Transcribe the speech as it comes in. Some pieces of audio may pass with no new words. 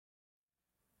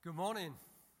Good morning.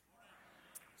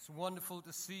 It's wonderful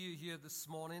to see you here this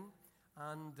morning.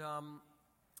 And,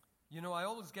 I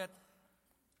always get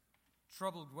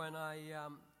troubled when I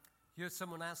hear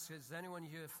someone ask, is anyone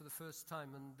here for the first time?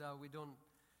 And we don't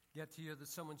get to hear that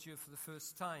someone's here for the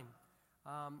first time.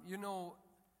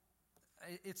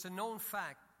 It's a known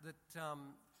fact that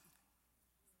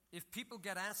if people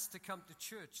get asked to come to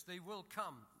church, they will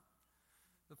come.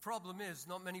 The problem is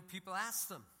not many people ask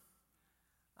them.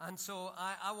 And so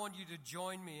I want you to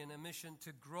join me in a mission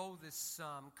to grow this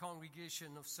congregation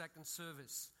of Second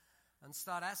Service and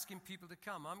start asking people to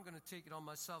come. I'm going to take it on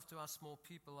myself to ask more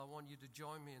people. I want you to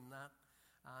join me in that.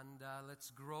 And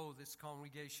let's grow this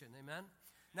congregation. Amen?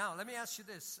 Now, let me ask you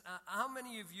this. How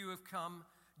many of you have come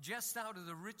just out of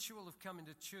the ritual of coming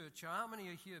to church? Or how many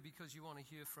are here because you want to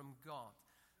hear from God?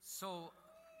 So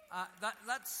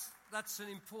that's an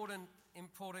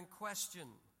important question.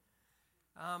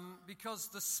 Because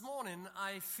this morning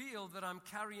I feel that I'm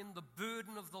carrying the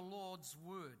burden of the Lord's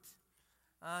word.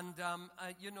 And,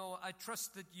 I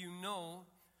trust that you know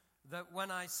that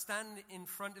when I stand in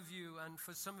front of you, and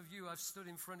for some of you, I've stood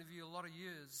in front of you a lot of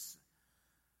years,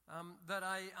 that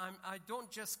I don't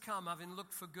just come having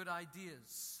looked for good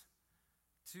ideas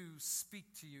to speak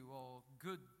to you or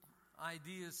good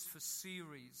ideas for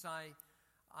series.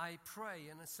 I pray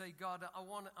and I say, God, I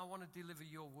want to deliver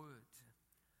your word.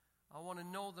 I want to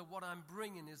know that what I'm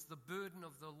bringing is the burden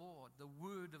of the Lord, the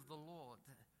word of the Lord.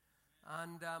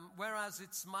 And whereas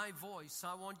it's my voice,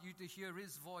 I want you to hear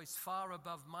his voice far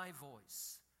above my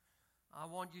voice. I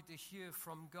want you to hear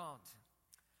from God.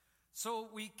 So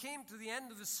we came to the end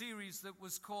of the series that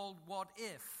was called What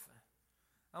If?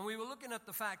 And we were looking at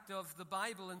the fact of the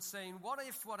Bible and saying, what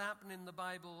if what happened in the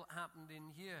Bible happened in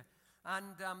here? And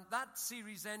that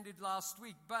series ended last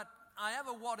week, but I have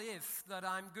a what if that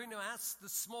I'm going to ask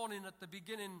this morning at the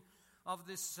beginning of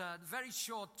this very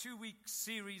short 2-week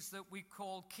series that we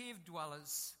call Cave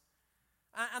Dwellers.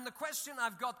 And the question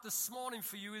I've got this morning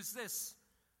for you is this: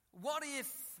 what if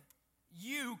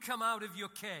you come out of your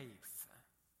cave?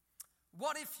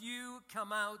 What if you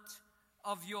come out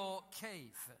of your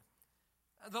cave?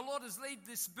 The Lord has laid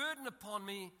this burden upon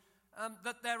me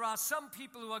that there are some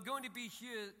people who are going to be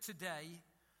here today,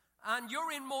 and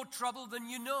you're in more trouble than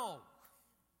you know.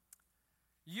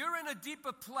 You're in a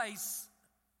deeper place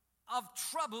of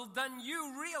trouble than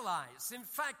you realize. In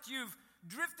fact, you've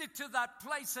drifted to that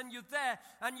place and you're there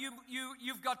and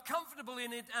you've got comfortable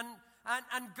in it,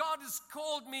 and God has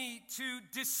called me to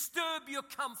disturb your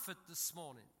comfort this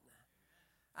morning.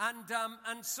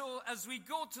 And so as we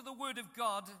go to the Word of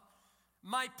God,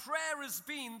 my prayer has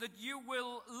been that you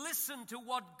will listen to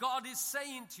what God is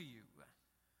saying to you.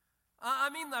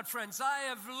 I mean that, friends. I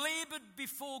have labored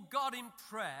before God in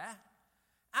prayer,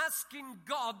 asking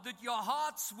God that your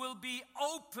hearts will be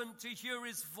open to hear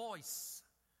his voice.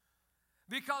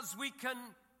 Because we can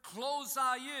close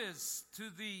our ears to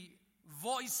the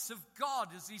voice of God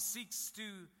as he seeks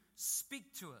to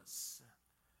speak to us.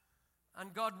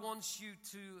 And God wants you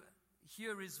to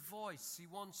hear his voice. He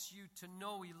wants you to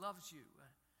know he loves you.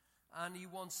 And he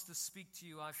wants to speak to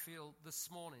you, I feel, this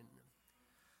morning.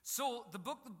 So the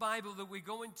book of the Bible that we're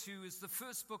going to is the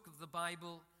first book of the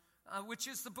Bible, which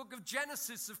is the book of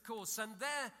Genesis, of course. And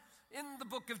there in the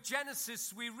book of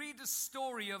Genesis, we read a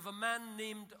story of a man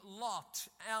named Lot,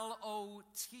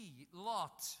 L-O-T,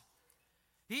 Lot.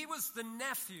 He was the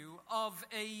nephew of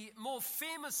a more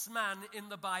famous man in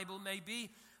the Bible, maybe,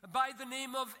 by the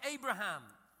name of Abraham.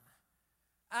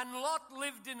 And Lot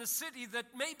lived in a city that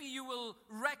maybe you will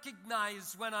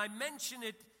recognize when I mention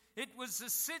it. It was a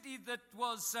city that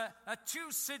was a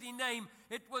two-city name.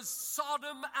 It was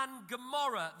Sodom and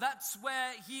Gomorrah. That's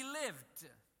where he lived.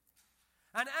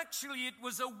 And actually it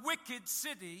was a wicked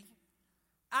city,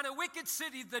 and a wicked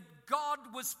city that God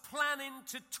was planning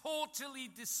to totally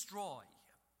destroy.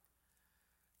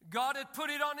 God had put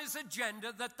it on his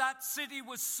agenda that that city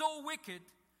was so wicked,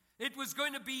 it was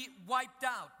going to be wiped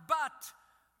out.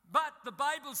 But the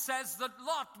Bible says that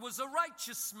Lot was a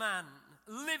righteous man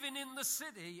living in the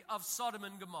city of Sodom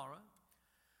and Gomorrah.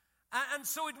 And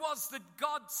so it was that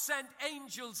God sent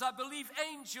angels. I believe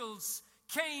angels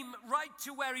came right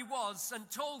to where he was and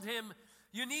told him,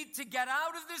 you need to get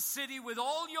out of this city with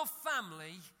all your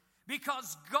family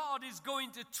because God is going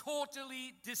to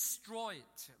totally destroy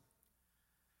it.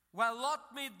 Well, Lot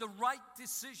made the right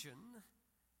decision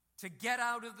to get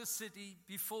out of the city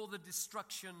before the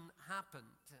destruction happened.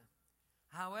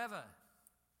 However,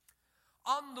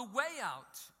 on the way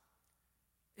out,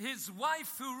 his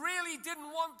wife, who really didn't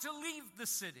want to leave the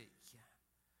city,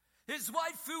 his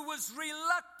wife who was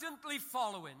reluctantly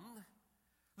following,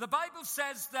 the Bible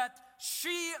says that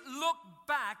she looked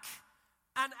back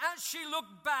And as she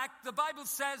looked back, the Bible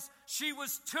says she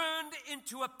was turned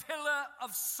into a pillar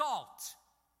of salt,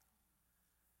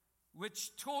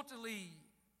 which totally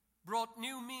brought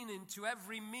new meaning to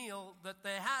every meal that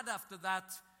they had after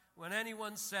that when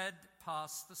anyone said,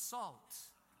 "Pass the salt."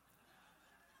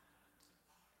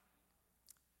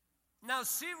 Now,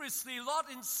 seriously, Lot,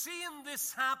 in seeing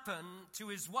this happen to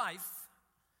his wife,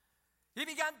 he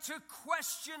began to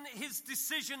question his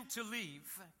decision to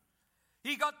leave.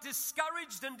 He got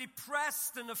discouraged and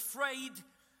depressed and afraid.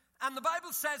 And the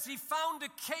Bible says he found a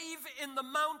cave in the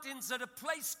mountains at a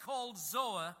place called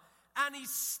Zoar, and he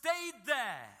stayed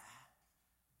there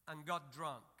and got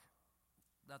drunk.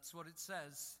 That's what it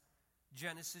says,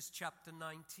 Genesis chapter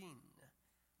 19.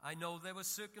 I know there were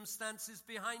circumstances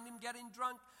behind him getting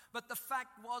drunk, but the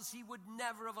fact was he would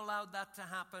never have allowed that to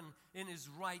happen in his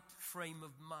right frame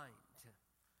of mind.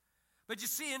 But you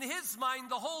see, in his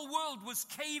mind, the whole world was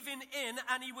caving in,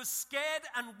 and he was scared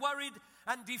and worried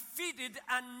and defeated,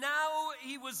 and now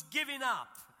he was giving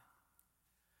up.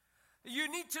 You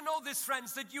need to know this,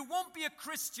 friends, that you won't be a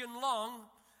Christian long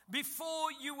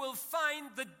before you will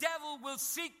find the devil will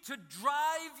seek to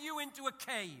drive you into a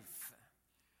cave.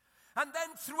 And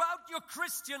then throughout your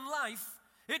Christian life,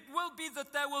 it will be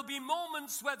that there will be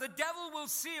moments where the devil will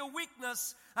see a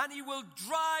weakness and he will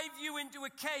drive you into a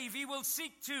cave. He will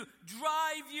seek to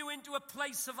drive you into a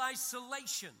place of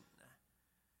isolation.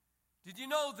 Did you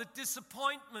know that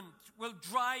disappointment will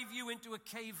drive you into a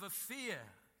cave of fear?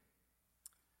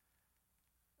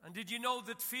 And did you know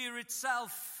that fear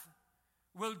itself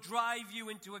will drive you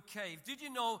into a cave? Did you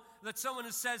know that someone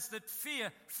who says that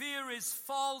fear is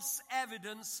false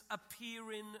evidence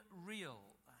appearing real?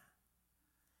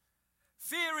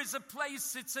 Fear is a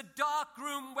place, it's a dark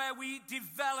room where we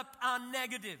develop our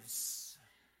negatives.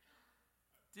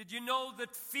 Did you know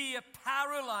that fear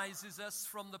paralyzes us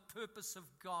from the purpose of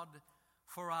God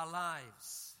for our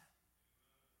lives?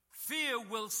 Fear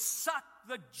will suck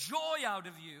the joy out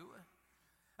of you,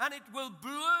 and it will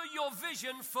blur your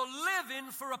vision for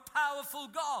living for a powerful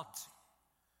God.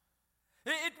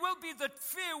 It will be that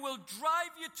fear will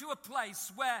drive you to a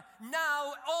place where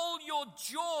now all your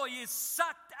joy is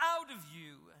sucked out of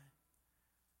you,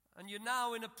 and you're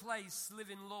now in a place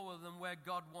living lower than where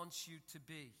God wants you to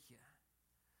be.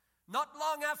 Not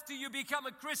long after you become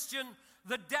a Christian,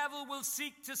 the devil will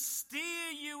seek to steer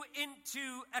you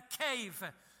into a cave.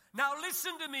 Now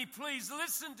listen to me, please.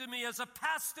 Listen to me. As a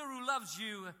pastor who loves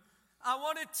you, I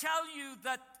want to tell you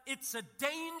that it's a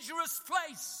dangerous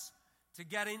place to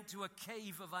get into a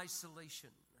cave of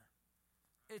isolation.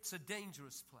 It's a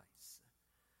dangerous place.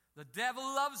 The devil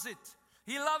loves it.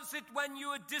 He loves it when you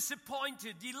are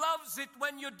disappointed. He loves it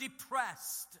when you're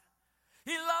depressed.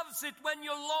 He loves it when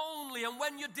you're lonely and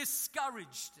when you're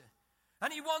discouraged.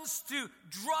 And he wants to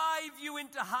drive you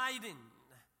into hiding.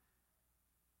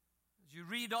 As you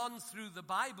read on through the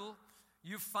Bible,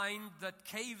 you find that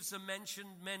caves are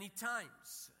mentioned many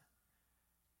times.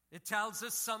 It tells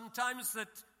us sometimes that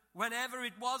whenever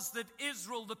it was that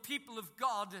Israel, the people of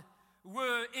God,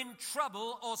 were in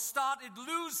trouble or started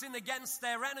losing against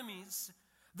their enemies,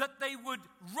 that they would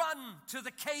run to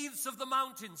the caves of the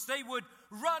mountains. They would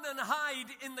run and hide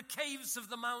in the caves of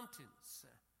the mountains.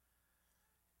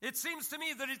 It seems to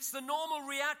me that it's the normal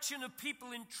reaction of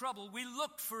people in trouble. We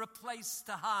look for a place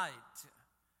to hide.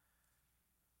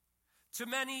 To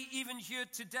many, even here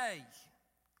today,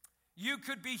 you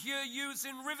could be here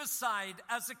using Riverside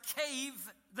as a cave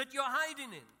that you're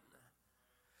hiding in.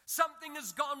 Something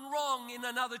has gone wrong in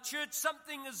another church.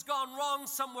 Something has gone wrong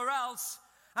somewhere else.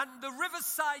 And the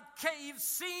Riverside cave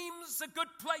seems a good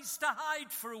place to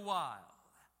hide for a while.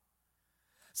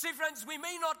 See, friends, we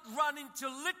may not run into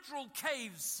literal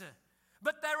caves,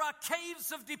 but there are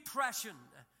caves of depression,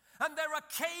 and there are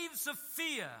caves of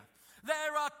fear.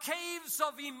 There are caves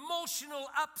of emotional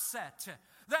upset.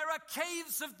 There are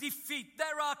caves of defeat.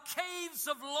 There are caves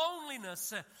of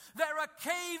loneliness. There are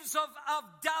caves of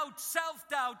doubt,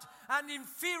 self-doubt, and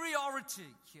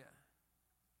inferiority.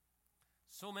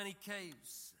 So many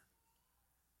caves.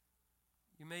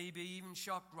 You may be even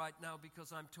shocked right now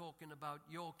because I'm talking about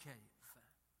your cave.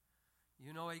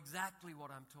 You know exactly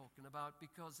what I'm talking about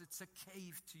because it's a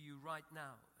cave to you right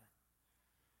now.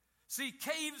 See,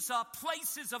 caves are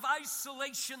places of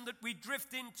isolation that we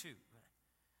drift into.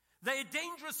 They're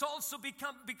dangerous also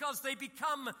because they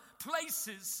become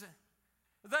places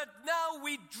that now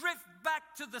we drift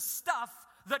back to the stuff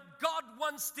that God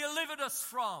once delivered us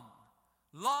from.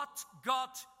 Lot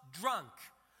got drunk.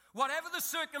 Whatever the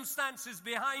circumstances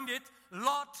behind it,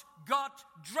 Lot got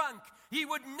drunk. He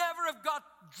would never have got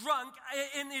drunk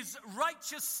in his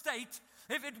righteous state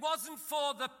if it wasn't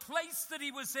for the place that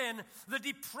he was in, the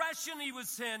depression he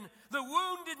was in, the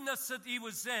woundedness that he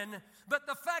was in, but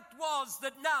the fact was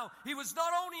that now he was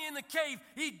not only in the cave,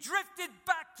 he drifted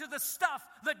back to the stuff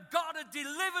that God had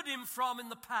delivered him from in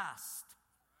the past.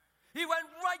 He went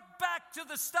right back to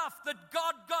the stuff that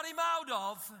God got him out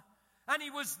of, and he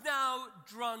was now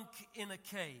drunk in a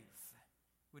cave.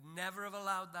 Would never have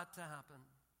allowed that to happen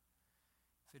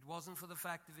if it wasn't for the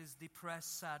fact of his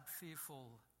depressed, sad,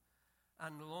 fearful,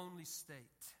 and lonely state.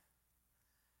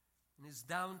 In his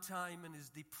downtime and his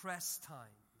depressed time,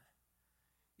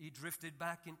 he drifted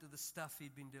back into the stuff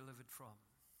he'd been delivered from.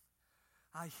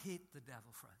 I hate the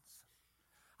devil, friends.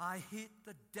 I hate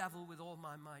the devil with all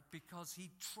my might because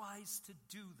he tries to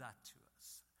do that to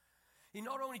us. He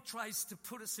not only tries to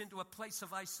put us into a place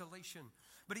of isolation,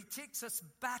 but he takes us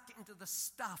back into the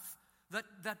stuff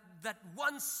that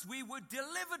once we were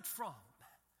delivered from.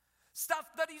 Stuff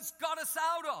that he's got us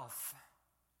out of.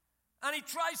 And he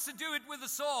tries to do it with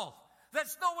us all.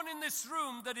 There's no one in this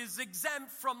room that is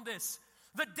exempt from this.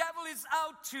 The devil is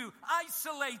out to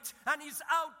isolate, and he's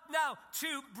out now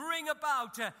to bring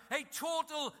about a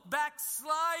total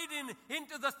backsliding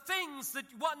into the things that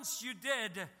once you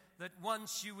did, that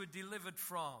once you were delivered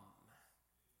from.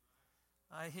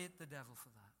 I hate the devil for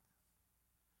that.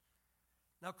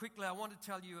 Now quickly, I want to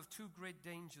tell you of two great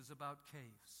dangers about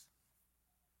caves.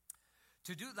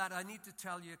 To do that, I need to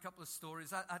tell you a couple of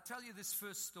stories. I tell you this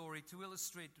first story to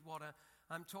illustrate what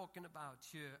I'm talking about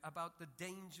here, about the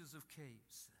dangers of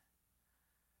caves.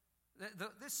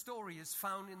 This story is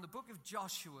found in the book of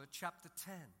Joshua, chapter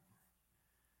 10.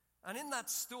 And in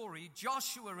that story,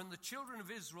 Joshua and the children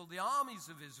of Israel, the armies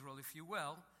of Israel, if you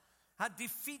will, had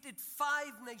defeated 5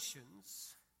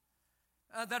 nations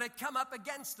that had come up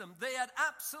against them. They had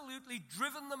absolutely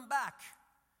driven them back.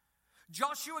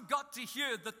 Joshua got to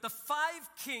hear that the 5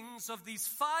 kings of these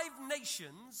 5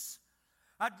 nations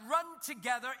had run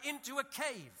together into a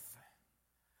cave.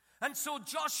 And so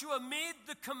Joshua made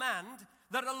the command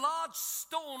that a large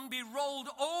stone be rolled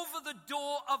over the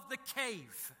door of the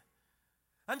cave.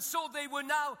 And so they were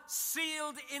now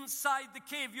sealed inside the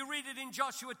cave. You read it in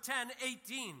Joshua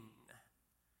 10:18.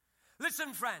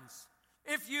 Listen, friends,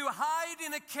 if you hide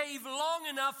in a cave long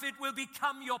enough, it will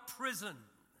become your prison.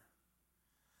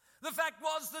 The fact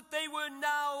was that they were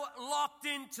now locked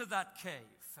into that cave.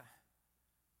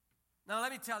 Now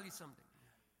let me tell you something.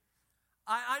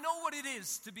 I know what it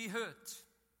is to be hurt.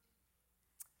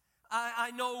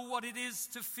 I know what it is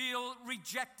to feel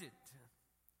rejected.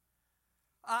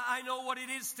 I know what it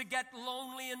is to get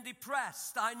lonely and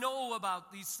depressed. I know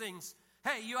about these things.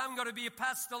 Hey, you haven't got to be a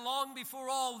pastor long before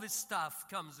all this stuff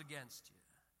comes against you.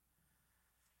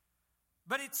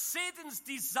 But it's Satan's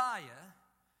desire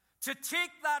to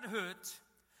take that hurt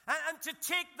and to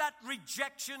take that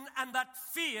rejection and that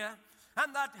fear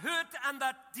and that hurt and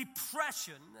that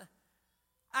depression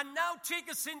and now take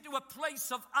us into a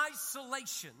place of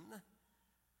isolation.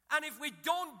 And if we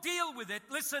don't deal with it,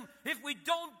 listen, if we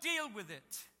don't deal with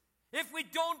it, if we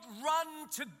don't run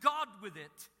to God with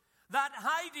it, that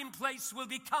hiding place will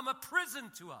become a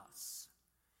prison to us.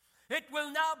 It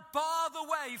will now bar the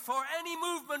way for any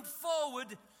movement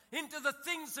forward into the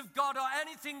things of God or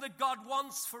anything that God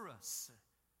wants for us.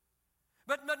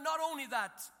 But not only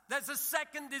that, there's a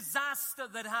second disaster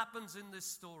that happens in this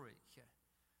story.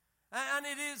 And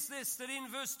it is this, that in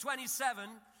verse 27,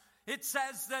 it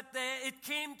says that it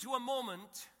came to a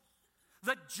moment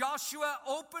that Joshua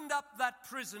opened up that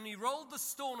prison. He rolled the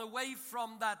stone away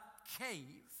from that cave.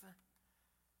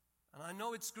 And I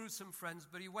know it's gruesome, friends,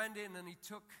 but he went in and he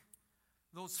took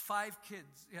those 5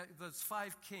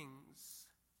 kings,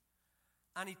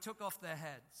 and he took off their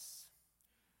heads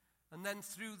and then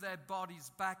threw their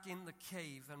bodies back in the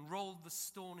cave and rolled the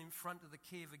stone in front of the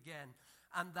cave again.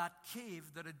 And that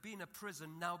cave that had been a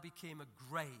prison now became a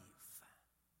grave.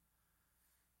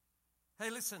 Hey,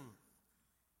 listen,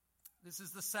 this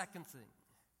is the second thing.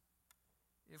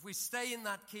 If we stay in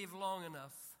that cave long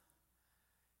enough,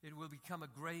 it will become a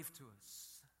grave to us.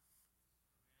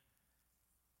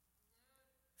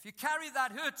 If you carry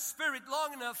that hurt spirit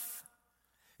long enough,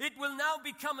 it will now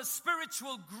become a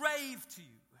spiritual grave to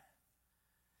you.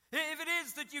 If it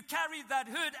is that you carry that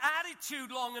hurt attitude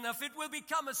long enough, it will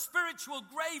become a spiritual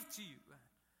grave to you.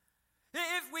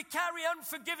 If we carry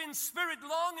unforgiving spirit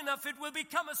long enough, it will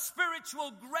become a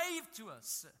spiritual grave to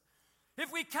us.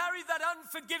 If we carry that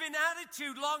unforgiving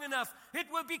attitude long enough, it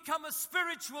will become a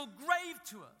spiritual grave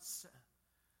to us.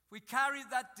 If we carry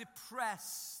that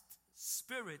depressed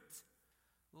spirit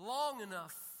long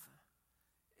enough,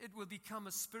 it will become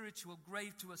a spiritual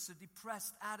grave to us. A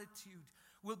depressed attitude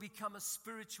will become a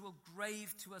spiritual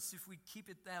grave to us if we keep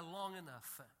it there long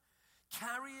enough.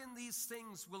 carrying these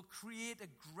things will create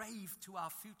a grave to our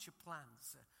future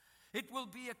plans. It will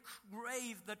be a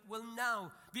grave that will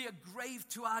now be a grave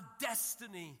to our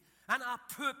destiny and our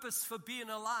purpose for being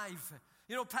alive.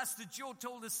 You know, Pastor Joe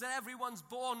told us that everyone's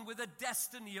born with a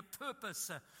destiny, a purpose.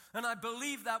 And I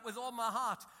believe that with all my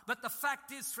heart. But the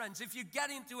fact is, friends, if you get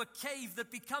into a cave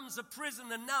that becomes a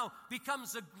prison and now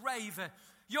becomes a grave,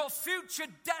 your future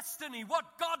destiny,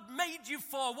 what God made you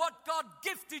for, what God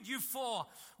gifted you for,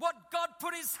 what God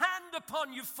put his hand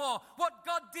upon you for, what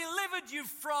God delivered you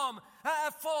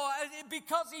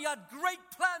because he had great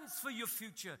plans for your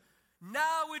future.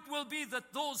 Now it will be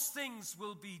that those things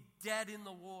will be dead in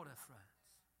the water, friends.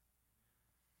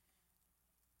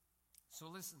 So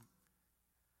listen,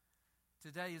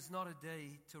 today is not a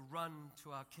day to run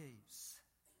to our caves.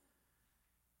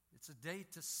 It's a day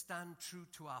to stand true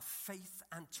to our faith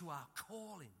and to our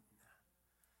calling.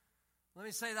 Let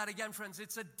me say that again, friends.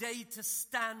 It's a day to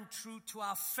stand true to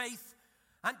our faith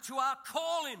and to our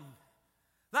calling.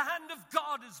 The hand of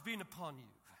God has been upon you.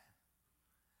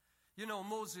 You know,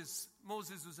 Moses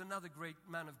was another great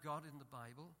man of God in the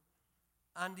Bible.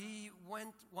 And he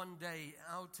went one day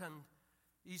out and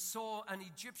he saw an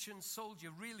Egyptian soldier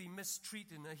really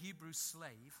mistreating a Hebrew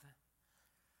slave.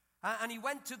 And he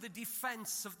went to the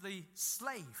defense of the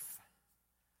slave.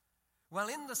 Well,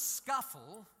 in the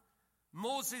scuffle,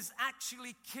 Moses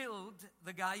actually killed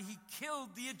the guy. He killed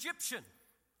the Egyptian.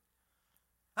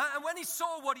 And when he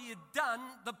saw what he had done,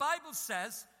 the Bible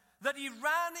says that he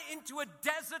ran into a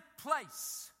desert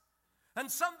place.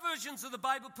 And some versions of the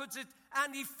Bible puts it,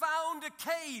 and he found a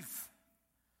cave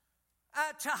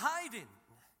to hide in.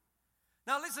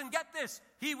 Now listen, get this.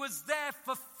 He was there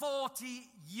for 40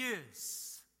 years.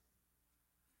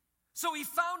 So he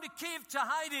found a cave to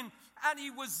hide in, and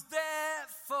he was there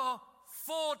for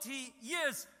 40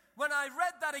 years. When I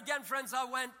read that again, friends, I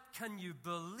went, can you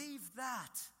believe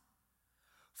that?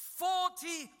 40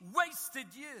 wasted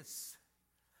years.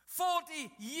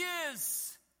 40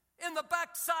 years in the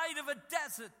backside of a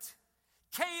desert,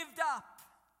 caved up.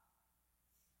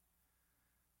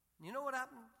 You know what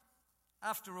happened?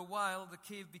 After a while, the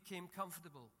cave became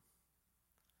comfortable.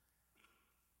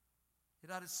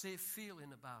 It had a safe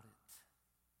feeling about it.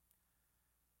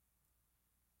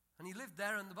 And he lived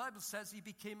there, and the Bible says he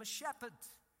became a shepherd.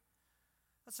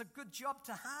 That's a good job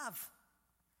to have.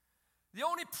 The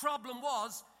only problem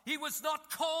was, he was not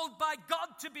called by God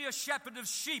to be a shepherd of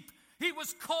sheep. He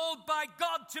was called by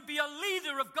God to be a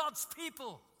leader of God's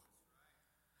people.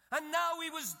 And now he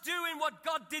was doing what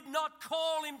God did not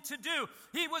call him to do.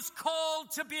 He was called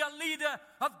to be a leader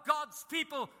of God's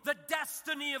people. The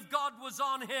destiny of God was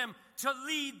on him to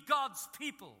lead God's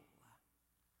people.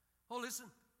 Oh, listen,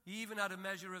 he even had a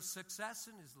measure of success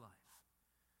in his life.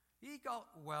 He got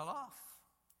well off,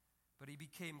 but he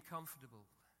became comfortable.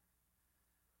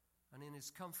 And in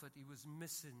his comfort, he was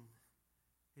missing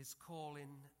his calling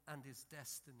and his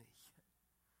destiny.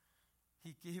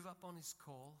 He gave up on his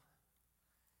call.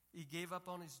 He gave up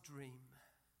on his dream.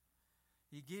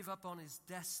 He gave up on his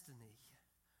destiny.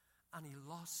 And he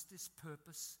lost his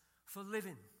purpose for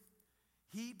living.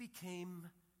 He became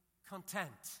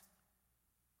content.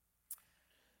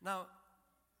 Now,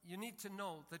 you need to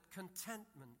know that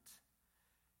contentment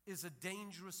is a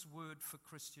dangerous word for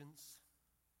Christians.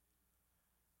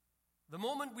 The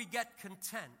moment we get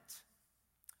content,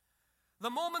 the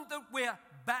moment that we're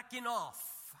backing off,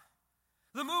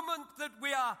 the moment that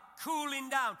we are cooling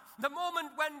down, the moment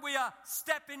when we are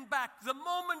stepping back, the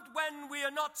moment when we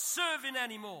are not serving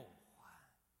anymore,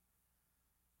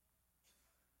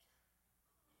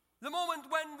 the moment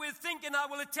when we're thinking, I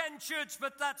will attend church,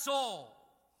 but that's all.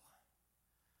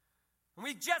 And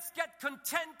we just get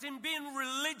content in being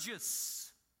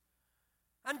religious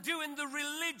and doing the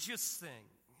religious thing.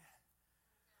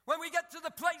 When we get to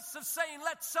the place of saying,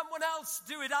 let someone else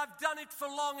do it, I've done it for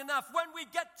long enough. When we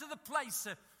get to the place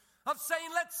of saying,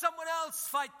 let someone else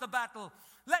fight the battle,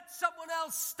 let someone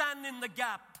else stand in the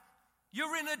gap,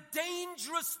 you're in a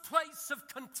dangerous place of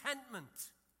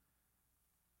contentment.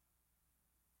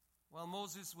 While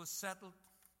Moses was settled,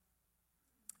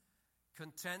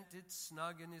 contented,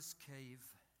 snug in his cave,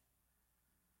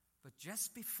 but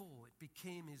just before it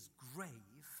became his grave,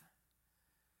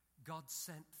 God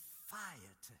sent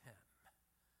fire to him.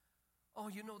 Oh,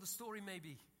 you know the story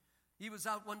maybe. He was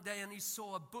out one day and he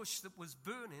saw a bush that was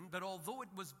burning, but although it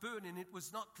was burning, it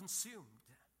was not consumed.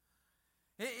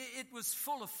 It was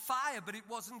full of fire, but it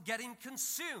wasn't getting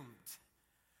consumed.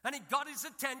 And it got his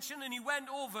attention and he went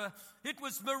over. It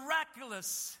was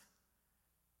miraculous.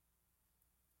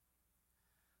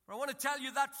 But I want to tell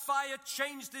you that fire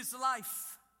changed his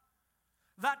life.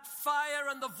 that fire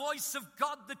and the voice of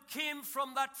God that came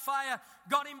from that fire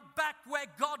got him back where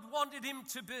God wanted him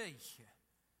to be.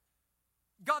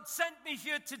 God sent me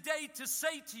here today to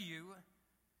say to you,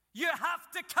 you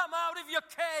have to come out of your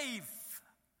cave.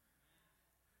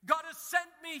 God has sent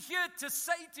me here to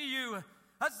say to you,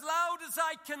 as loud as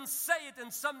I can say it,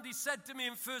 and somebody said to me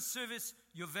in first service,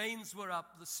 your veins were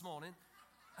up this morning.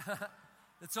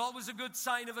 It's always a good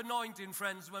sign of anointing,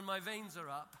 friends, when my veins are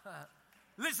up.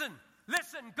 Listen,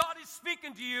 God is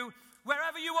speaking to you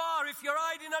wherever you are. If you're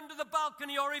hiding under the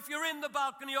balcony, or if you're in the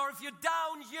balcony, or if you're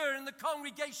down here in the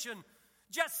congregation,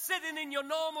 just sitting in your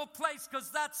normal place,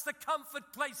 because that's the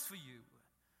comfort place for you.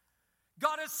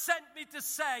 God has sent me to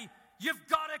say, you've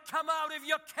got to come out of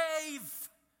your cave.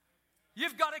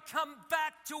 You've got to come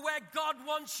back to where God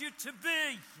wants you to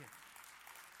be.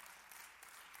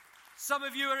 Some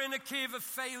of you are in a cave of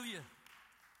failure.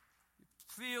 You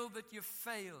feel that you've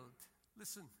failed.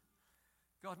 Listen,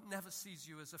 God never sees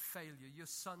you as a failure. You're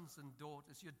sons and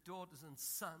daughters. You're daughters and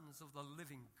sons of the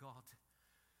living God.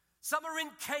 Some are in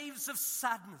caves of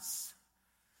sadness.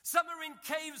 Some are in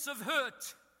caves of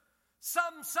hurt.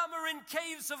 Some are in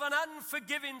caves of an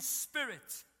unforgiving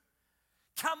spirit.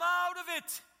 Come out of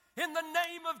it in the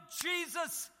name of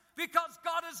Jesus, because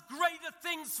God has greater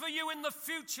things for you in the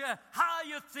future,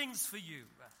 higher things for you.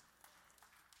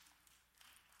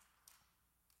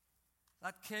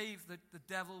 That cave that the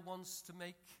devil wants to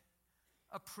make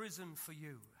a prison for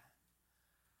you.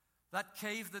 That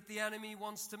cave that the enemy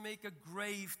wants to make a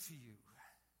grave to you.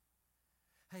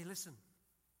 Hey, listen.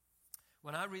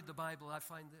 When I read the Bible, I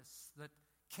find this, that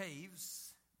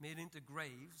caves made into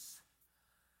graves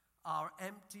are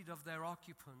emptied of their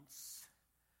occupants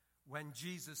when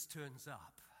Jesus turns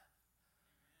up.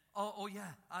 Oh yeah,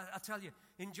 I tell you,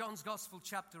 in John's Gospel,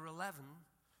 chapter 11,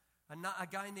 a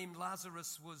guy named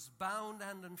Lazarus was bound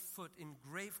hand and foot in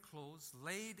grave clothes,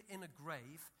 laid in a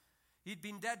grave. He'd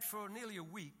been dead for nearly a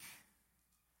week.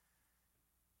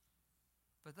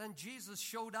 But then Jesus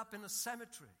showed up in a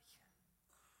cemetery.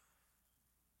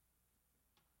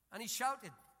 And he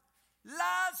shouted,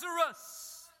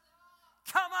 Lazarus,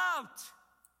 come out.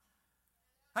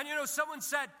 And you know, someone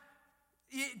said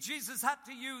Jesus had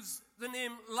to use the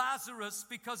name Lazarus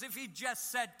because if he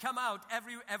just said, come out,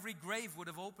 every grave would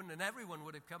have opened and everyone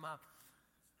would have come out.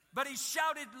 But he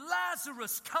shouted,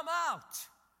 Lazarus, come out.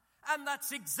 And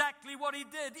that's exactly what he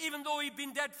did, even though he'd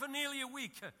been dead for nearly a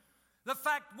week. The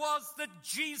fact was that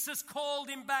Jesus called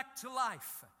him back to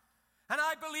life. And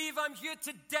I believe I'm here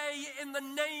today in the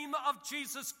name of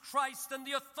Jesus Christ and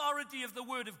the authority of the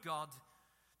Word of God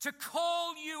to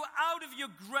call you out of your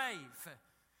grave.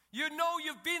 You know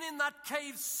you've been in that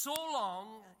cave so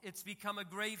long, it's become a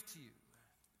grave to you.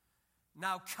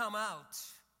 Now come out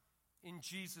in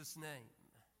Jesus' name.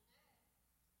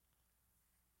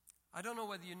 I don't know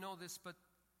whether you know this, but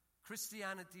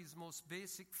Christianity's most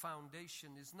basic foundation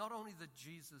is not only that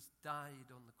Jesus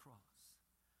died on the cross,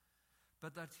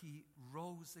 but that he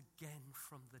rose again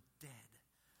from the dead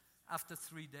after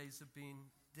 3 days of being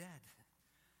dead.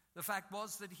 The fact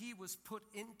was that he was put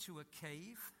into a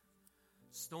cave,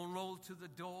 stone rolled to the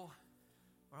door,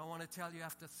 where I want to tell you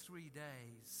after 3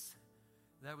 days,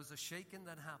 there was a shaking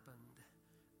that happened,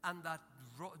 and that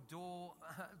door,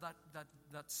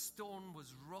 that stone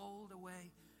was rolled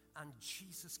away, and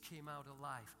Jesus came out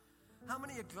alive. How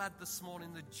many are glad this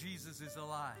morning that Jesus is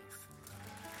alive?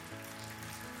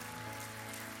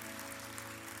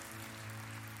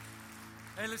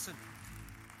 Hey, listen,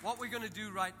 what we're going to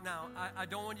do right now, I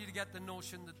don't want you to get the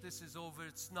notion that this is over.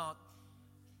 It's not.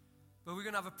 But we're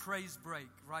going to have a praise break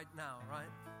right now, right?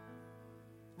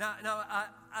 Now,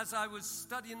 as I was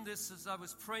studying this, as I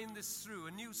was praying this through,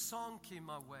 a new song came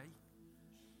my way.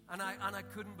 And I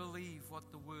couldn't believe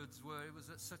what the words were. It was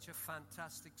such a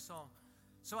fantastic song.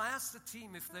 So I asked the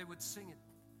team if they would sing it.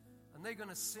 And they're going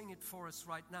to sing it for us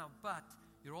right now. But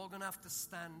you're all going to have to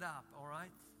stand up, all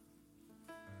right?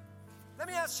 Let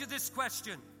me ask you this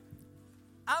question.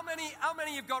 How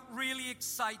many have got really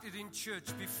excited in church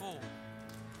before?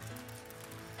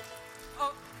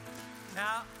 Oh,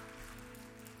 now,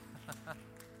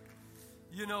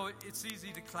 you know, it's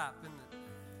easy to clap, isn't it?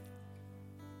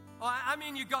 Oh, I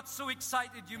mean, you got so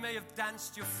excited you may have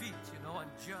danced your feet, you know,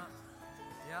 and jumped.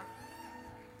 Yeah?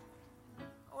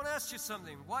 I want to ask you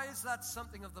something. Why is that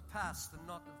something of the past and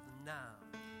not of the now?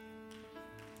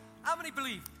 How many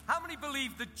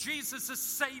believe that Jesus has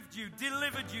saved you,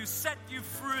 delivered you, set you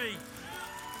free?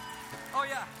 Oh,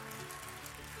 yeah.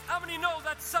 How many know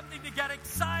that's something to get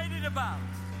excited about?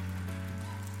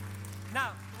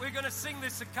 Now, we're going to sing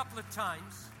this a couple of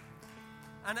times.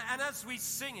 And as we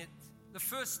sing it, the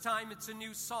first time it's a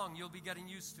new song, you'll be getting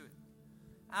used to it.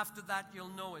 After that, you'll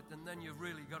know it, and then you've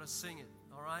really got to sing it,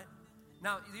 all right?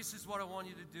 Now, this is what I want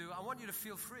you to do. I want you to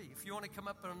feel free. If you want to come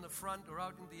up on the front or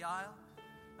out in the aisle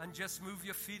and just move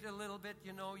your feet a little bit,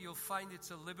 you'll find it's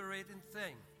a liberating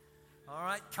thing. All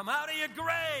right? Come out of your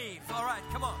grave. All right,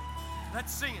 come on.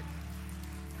 Let's sing it.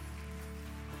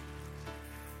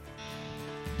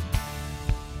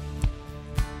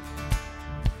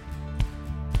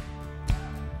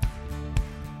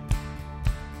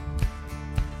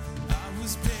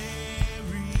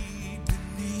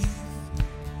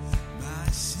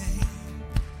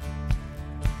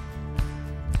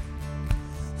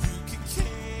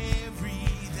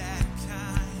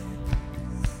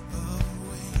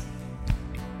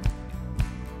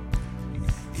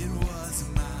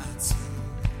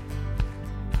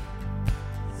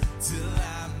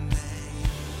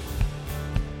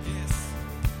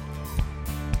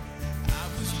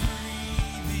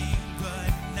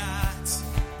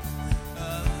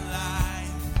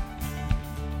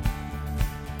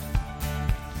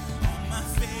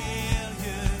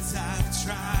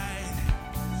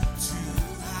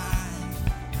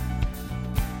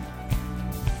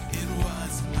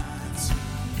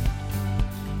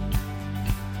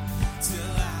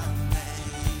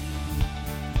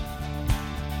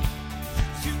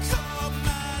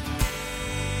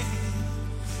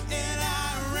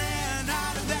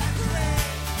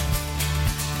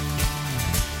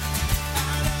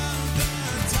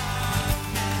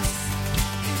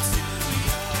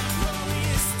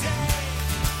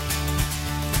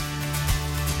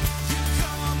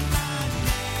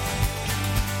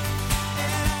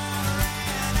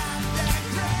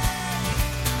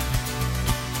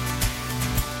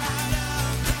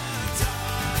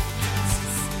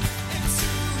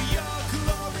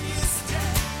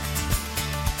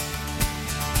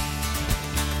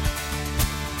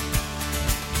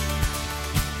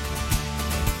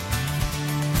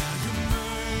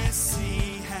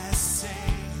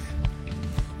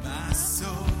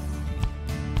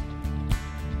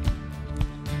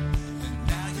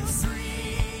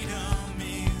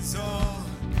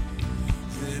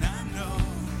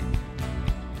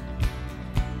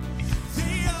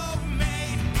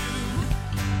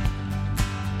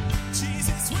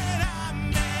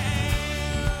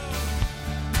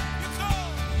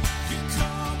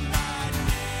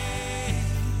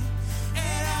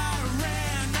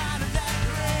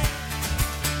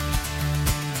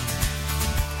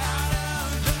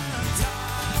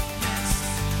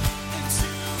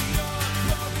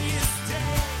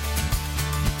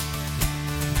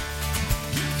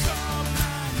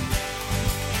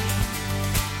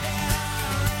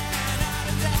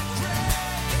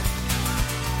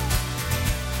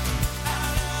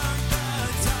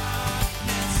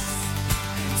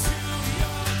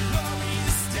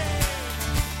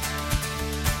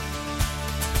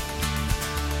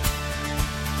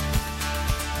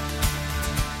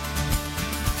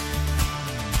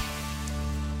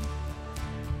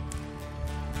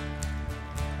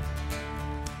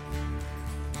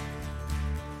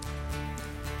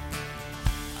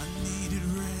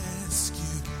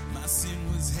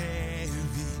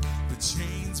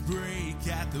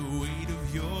 at the weight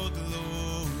of your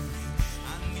glory.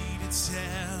 I needed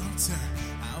shelter,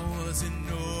 I was an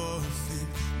orphan.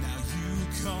 Now you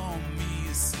call me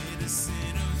a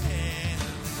citizen of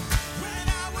heaven. When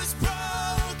I was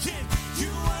broken, you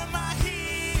were my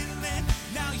healing.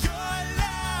 Now your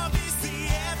love is the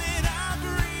air that I'm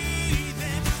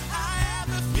breathing. I have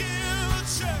a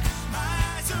future, my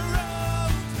eyes are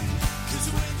open. 'Cause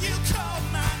when you call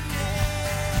my name,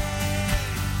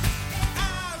 I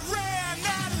ran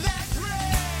out of that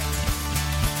grave.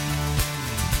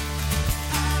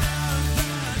 Out of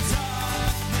the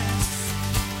darkness,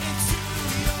 into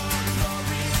your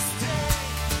glorious day.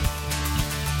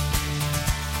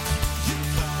 You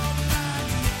called my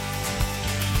name,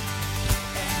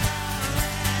 and I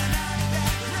ran out of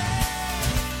that grave.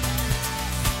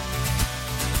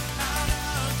 Out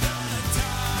of the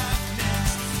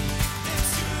darkness,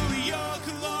 into your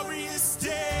glorious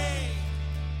day.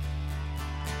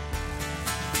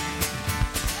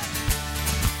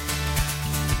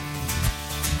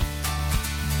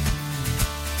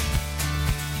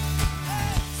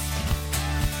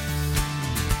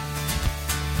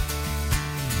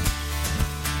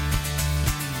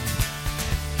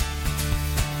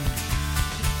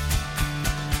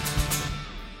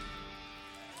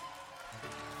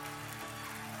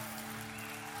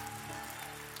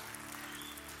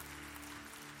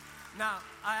 Now,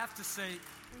 I have to say,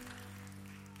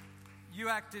 you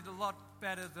acted a lot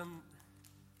better than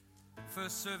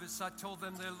first service. I told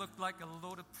them they looked like a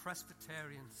load of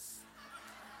Presbyterians.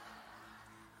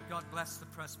 God bless the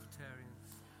Presbyterians.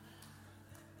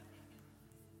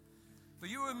 But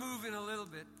you were moving a little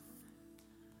bit.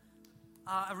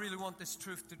 I really want this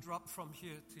truth to drop from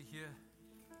here to here.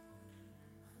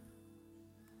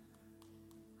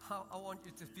 I want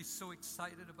you to be so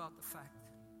excited about the fact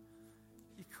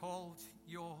He called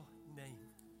your name.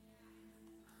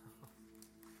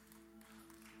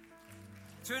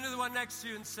 Turn to the one next to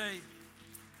you and say,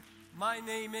 my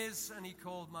name is, and He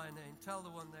called my name. Tell the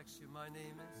one next to you, my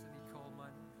name is, and He called my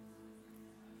name.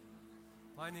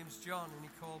 My name's John, and He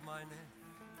called my name.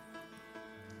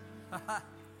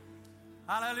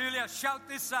 Hallelujah. Shout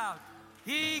this out.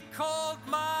 He called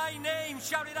my name.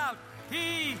 Shout it out.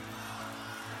 He.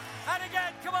 And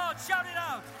again, come on, shout it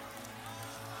out.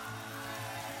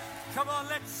 Come on,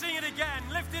 let's sing it again.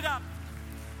 Lift it up.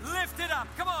 Lift it up.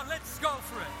 Come on, let's go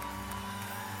for it.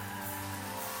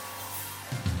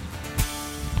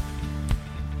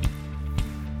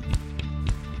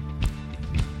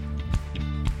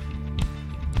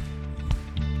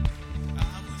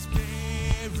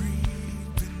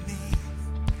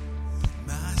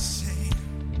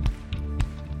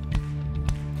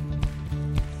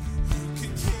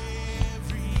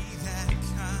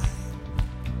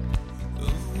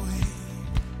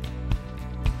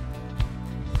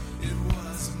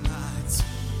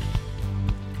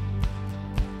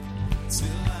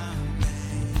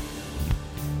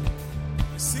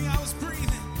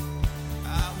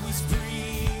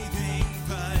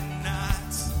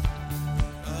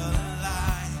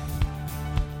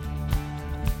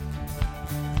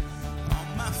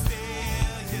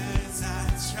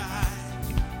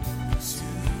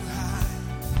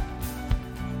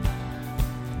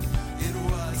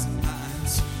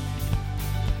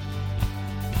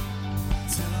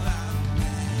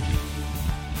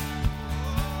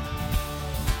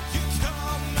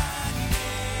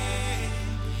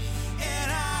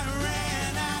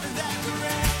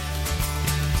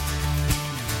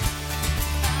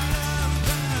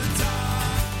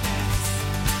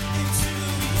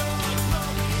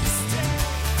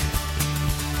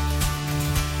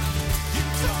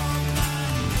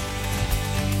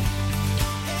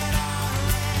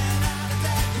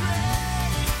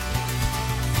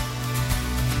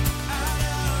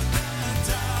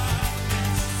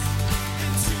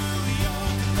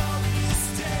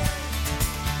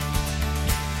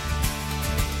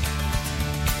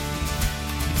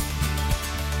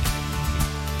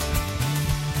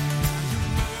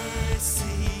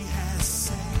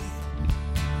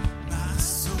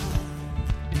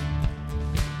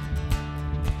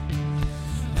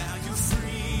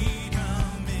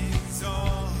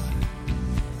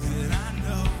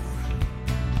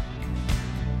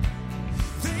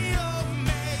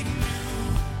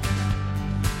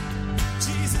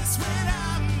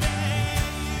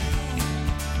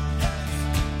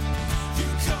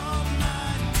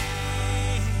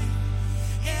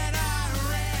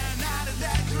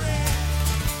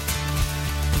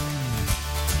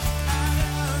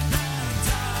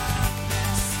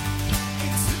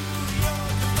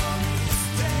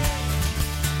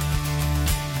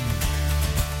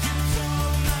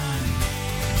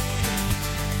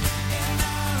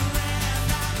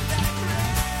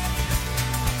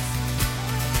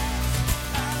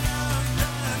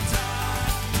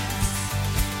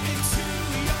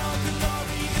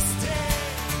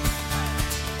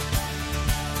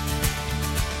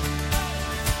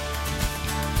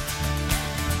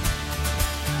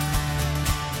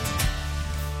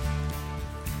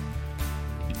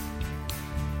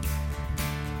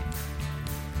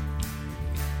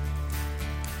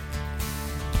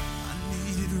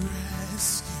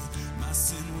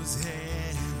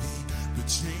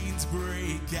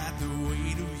 Got the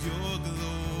weight of your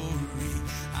glory.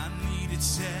 I needed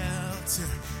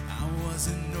shelter. I was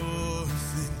an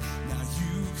orphan. Now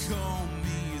you call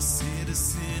me a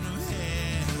citizen of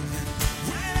heaven.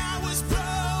 When I was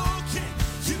broken,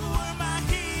 you were my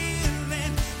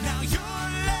healing. Now your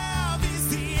love is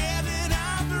the air that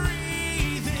I'm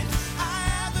breathing. I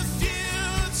have a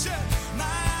future.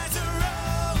 My eyes are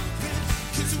open.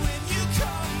 'Cause when you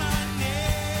call my name,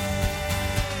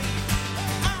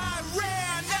 I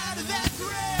ran out of that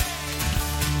grave.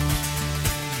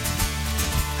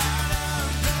 Out of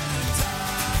the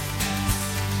darkness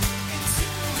into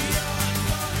your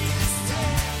glorious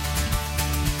day.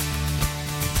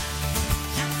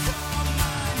 You called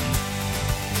my name,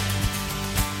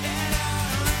 and I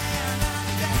ran out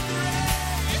of that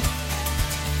grave.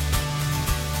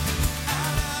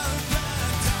 Out of the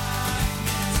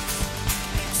darkness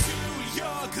into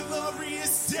your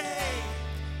glorious day.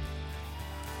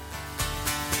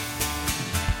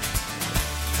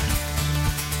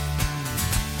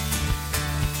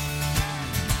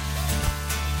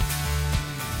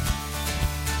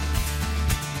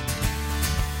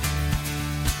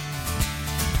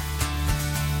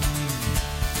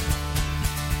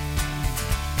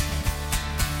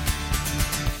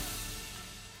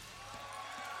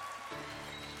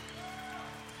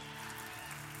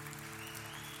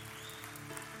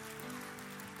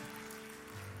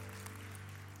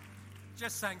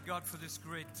 Just thank God for this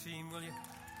great team, will you?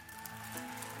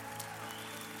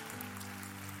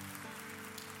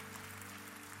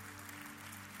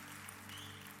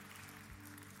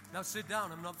 Now sit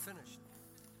down, I'm not finished.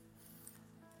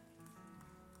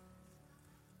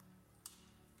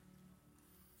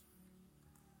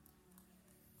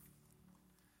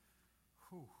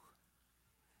 Whew.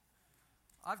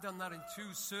 I've done that in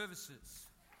 2 services.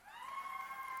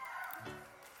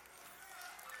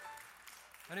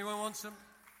 Anyone want some?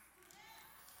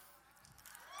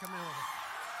 Come here over.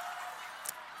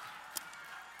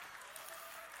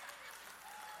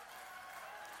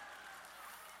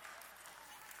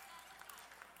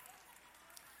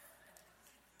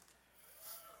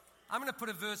 I'm going to put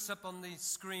a verse up on the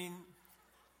screen.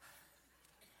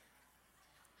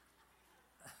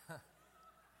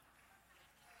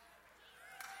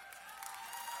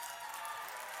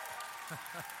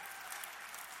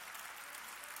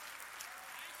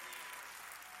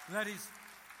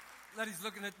 Letty's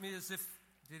looking at me as if,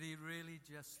 did he really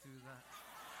just do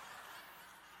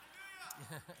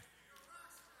that?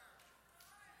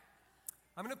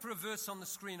 I'm going to put a verse on the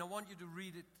screen. I want you to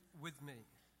read it with me.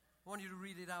 I want you to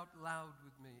read it out loud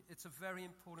with me. It's a very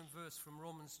important verse from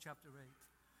Romans chapter 8.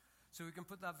 So we can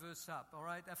put that verse up, all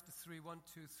right? After 3, 1,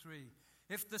 2, 3.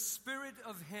 If the spirit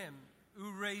of him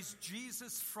who raised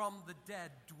Jesus from the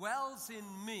dead dwells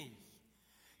in me,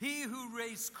 he who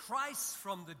raised Christ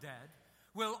from the dead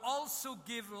will also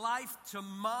give life to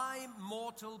my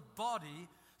mortal body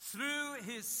through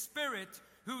his spirit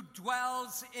who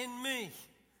dwells in me.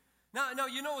 Now,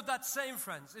 you know what that's saying,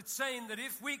 friends? It's saying that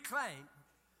if we claim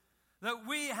that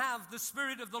we have the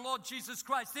Spirit of the Lord Jesus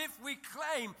Christ, if we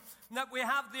claim that we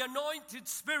have the anointed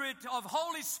Spirit of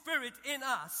Holy Spirit in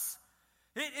us,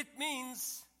 it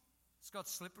means, it's got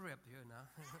slippery up here now.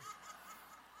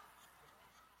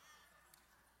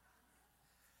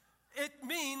 It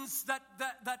means that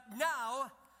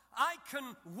now I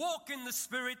can walk in the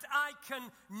Spirit. I can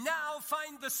now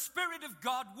find the Spirit of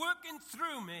God working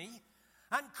through me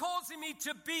and causing me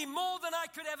to be more than I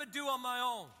could ever do on my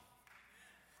own.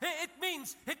 It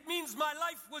means my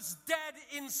life was dead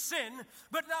in sin,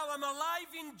 but now I'm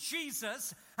alive in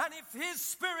Jesus, and if his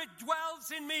Spirit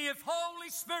dwells in me, if Holy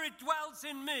Spirit dwells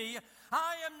in me,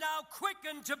 I am now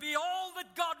quickened to be all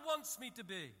that God wants me to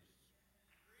be.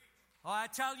 Oh, I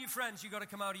tell you, friends, you've got to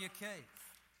come out of your cave.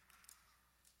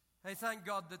 Hey, thank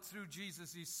God that through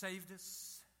Jesus he's saved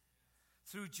us.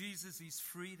 Through Jesus he's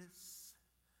freed us.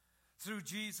 Through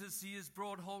Jesus he has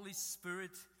brought Holy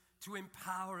Spirit to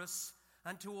empower us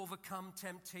and to overcome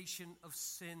temptation of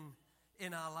sin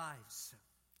in our lives.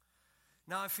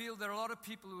 Now, I feel there are a lot of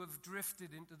people who have drifted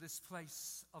into this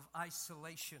place of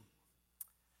isolation.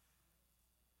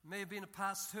 May have been a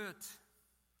past hurt.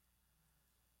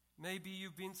 Maybe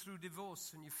you've been through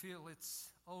divorce and you feel it's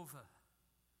over.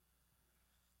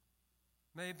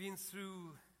 May have been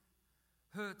through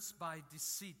hurts by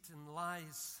deceit and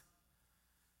lies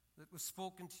that were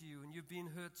spoken to you, and you've been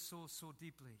hurt so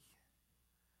deeply.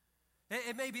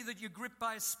 It may be that you're gripped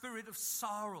by a spirit of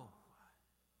sorrow.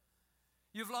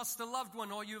 You've lost a loved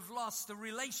one, or you've lost a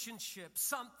relationship.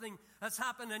 Something has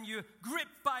happened and you're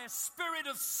gripped by a spirit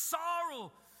of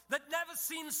sorrow that never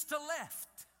seems to lift.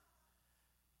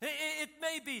 It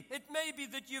may be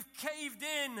that you've caved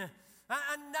in,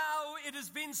 and now it has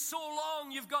been so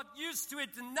long you've got used to it,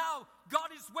 and now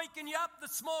God is waking you up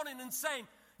this morning and saying,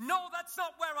 no, that's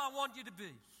not where I want you to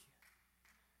be.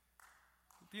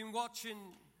 If you're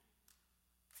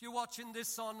watching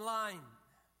this online,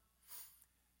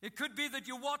 it could be that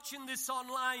you're watching this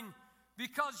online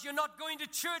because you're not going to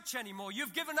church anymore.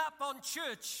 You've given up on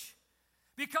church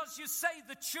because you say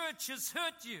the church has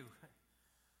hurt you.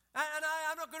 And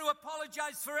I'm not going to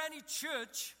apologize for any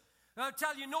church. I'll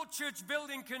tell you, no church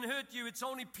building can hurt you. It's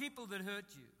only people that hurt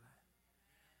you.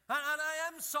 And I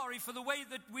am sorry for the way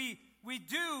that we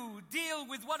do deal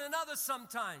with one another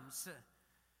sometimes.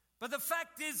 But the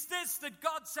fact is this, that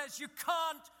God says you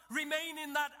can't remain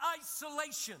in that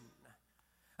isolation.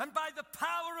 And by the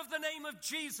power of the name of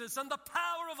Jesus and the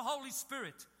power of Holy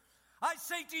Spirit, I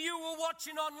say to you who are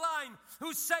watching online,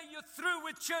 who say you're through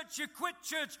with church, you quit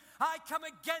church, I come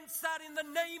against that in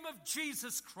the name of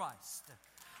Jesus Christ.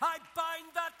 I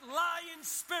bind that lying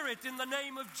spirit in the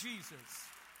name of Jesus.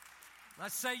 I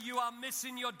say you are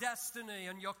missing your destiny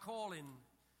and your calling.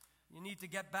 You need to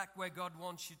get back where God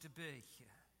wants you to be.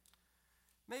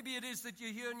 Maybe it is that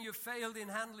you're here and you failed in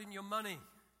handling your money.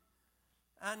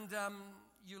 And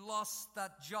you lost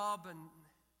that job and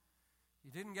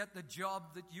you didn't get the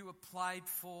job that you applied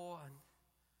for.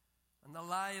 And the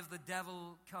lie of the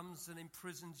devil comes and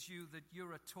imprisons you that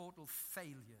you're a total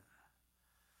failure.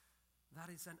 That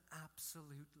is an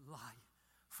absolute lie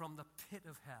from the pit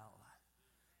of hell.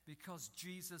 Because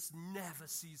Jesus never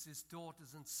sees his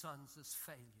daughters and sons as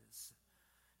failures.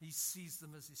 He sees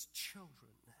them as his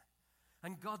children.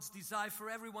 And God's desire for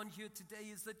everyone here today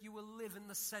is that you will live in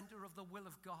the center of the will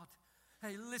of God.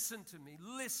 Hey, listen to me.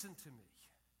 Listen to me.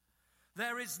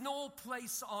 There is no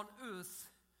place on earth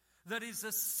that is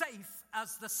as safe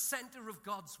as the center of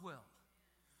God's will.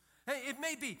 Hey, it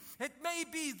may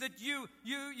be that you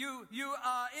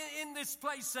are in this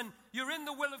place and you're in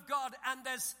the will of God, and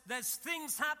there's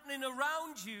things happening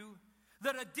around you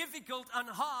that are difficult and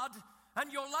hard,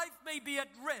 and your life may be at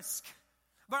risk.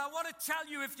 But I want to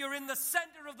tell you, if you're in the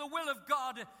center of the will of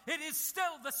God, it is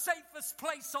still the safest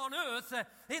place on earth,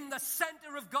 in the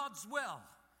center of God's will.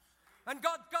 And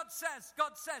God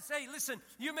says, hey, listen,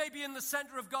 you may be in the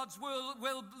center of God's will,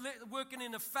 working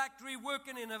in a factory,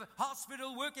 working in a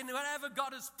hospital, working wherever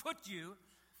God has put you.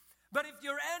 But if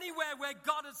you're anywhere where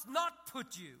God has not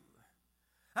put you,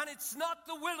 and it's not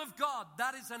the will of God,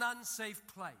 that is an unsafe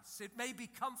place. It may be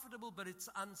comfortable, but it's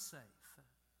unsafe.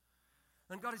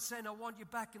 And God is saying, I want you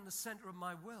back in the center of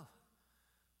my will.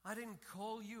 I didn't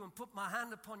call you and put my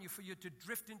hand upon you for you to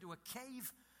drift into a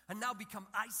cave and now become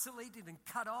isolated and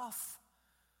cut off.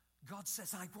 God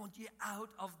says, I want you out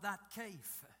of that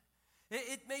cave.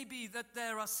 It may be that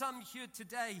there are some here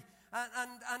today,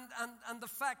 and the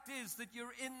fact is that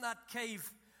you're in that cave,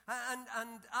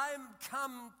 and I'm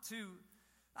come to,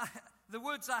 the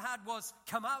words I had was,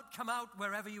 come out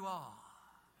wherever you are.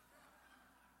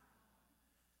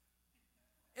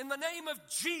 In the name of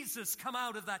Jesus, come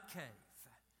out of that cave.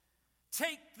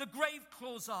 Take the grave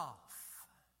clothes off.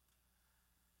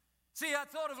 See, I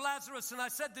thought of Lazarus, and I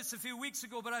said this a few weeks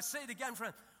ago, but I say it again,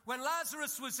 friend. When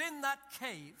Lazarus was in that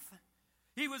cave,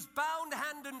 he was bound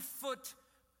hand and foot,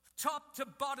 top to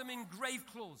bottom in grave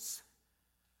clothes.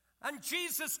 And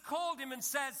Jesus called him and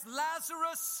says,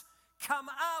 Lazarus, come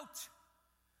out.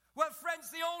 Well, friends,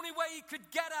 the only way he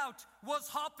could get out was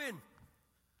hopping.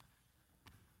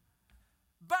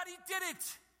 But he did it.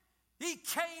 He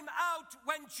came out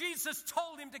when Jesus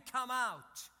told him to come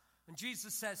out. And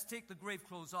Jesus says, take the grave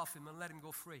clothes off him and let him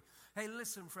go free. Hey,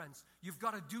 listen, friends, you've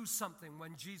got to do something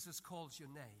when Jesus calls your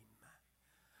name.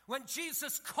 When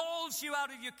Jesus calls you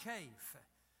out of your cave,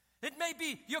 it may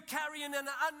be you're carrying an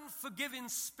unforgiving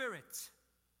spirit.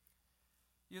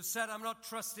 You've said, I'm not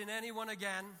trusting anyone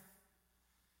again,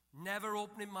 never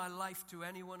opening my life to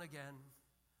anyone again.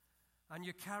 And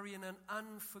you're carrying an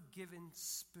unforgiving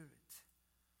spirit.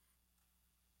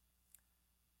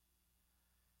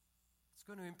 It's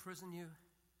going to imprison you,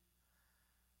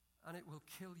 and it will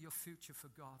kill your future for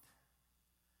God.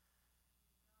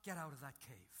 Get out of that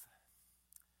cave.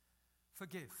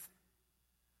 Forgive.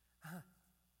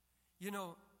 You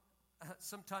know,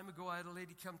 some time ago I had a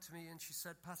lady come to me and she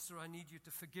said, Pastor, I need you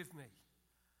to forgive me.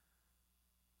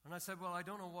 And I said, well, I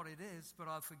don't know what it is, but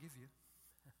I'll forgive you.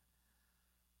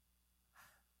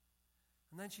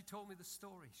 And then she told me the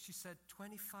story. She said,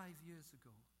 25 years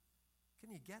ago,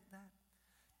 can you get that?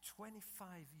 25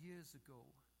 years ago,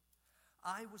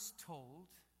 I was told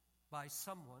by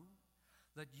someone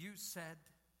that you said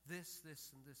this, this,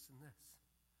 and this, and this.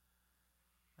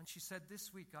 And she said,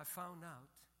 this week I found out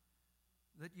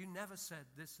that you never said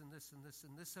this, and this, and this,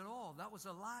 and this at all. That was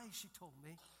a lie, she told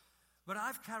me. But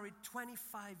I've carried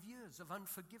 25 years of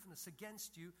unforgiveness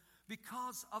against you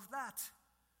because of that.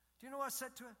 Do you know what I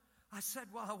said to her? I said,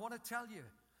 well, I want to tell you,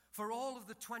 for all of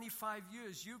the 25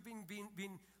 years you've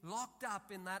been locked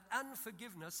up in that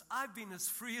unforgiveness, I've been as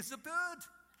free as a bird.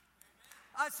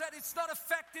 I said, it's not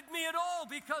affected me at all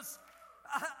because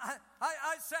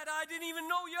I said, I didn't even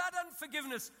know you had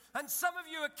unforgiveness. And some of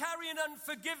you are carrying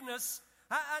unforgiveness,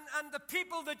 and the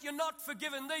people that you're not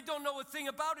forgiven, they don't know a thing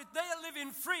about it. They are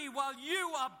living free while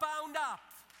you are bound up.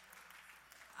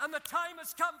 And the time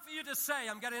has come for you to say,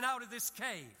 I'm getting out of this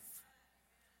cave.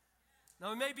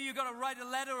 Now, maybe you've got to write a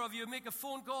letter, or you make a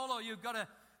phone call, or you've got to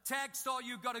text, or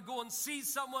you've got to go and see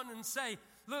someone and say,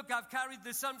 look, I've carried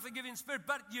this unforgiving spirit,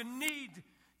 but you need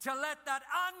to let that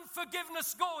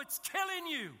unforgiveness go. It's killing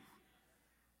you.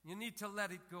 You need to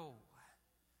let it go.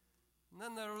 And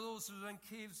then there are those who are in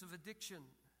caves of addiction.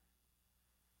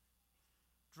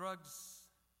 Drugs,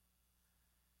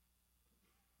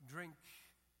 drink,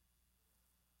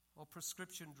 or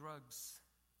prescription drugs.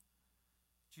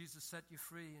 Jesus set you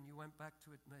free and you went back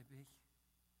to it maybe.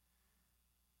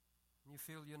 And you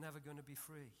feel you're never going to be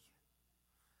free.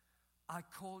 I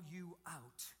call you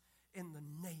out in the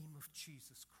name of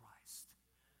Jesus Christ.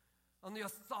 On the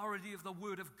authority of the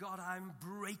Word of God, I'm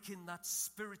breaking that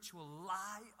spiritual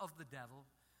lie of the devil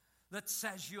that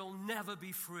says you'll never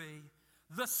be free,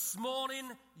 this morning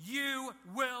you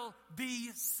will be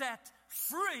set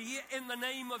free in the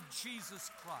name of Jesus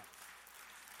Christ.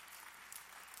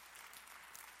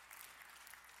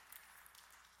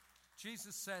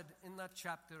 Jesus said in that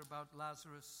chapter about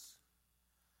Lazarus,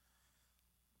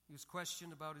 he was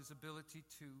questioned about his ability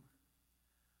to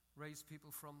raise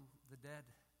people from the dead.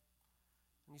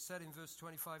 And he said in verse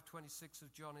 25, 26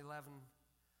 of John 11,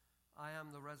 I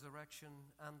am the resurrection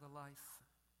and the life.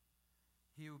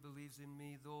 He who believes in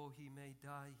me, though he may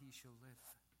die, he shall live.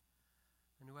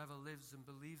 And whoever lives and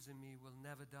believes in me will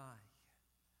never die.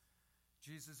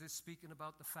 Jesus is speaking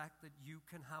about the fact that you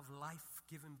can have life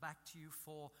given back to you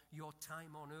for your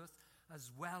time on earth,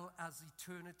 as well as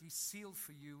eternity sealed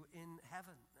for you in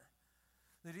heaven.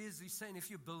 That is, he's saying, if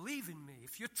you believe in me,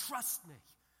 if you trust me,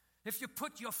 if you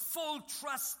put your full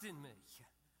trust in me,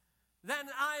 then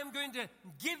I am going to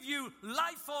give you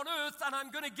life on earth, and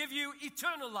I'm going to give you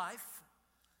eternal life.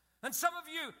 And some of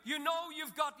you, you know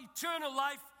you've got eternal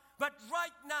life, but right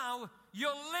now, you're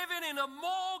living in a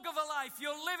morgue of a life.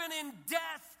 You're living in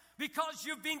death because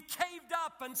you've been caved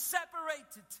up and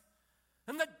separated.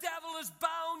 And the devil has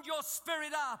bound your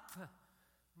spirit up.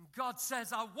 And God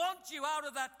says, I want you out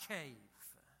of that cave.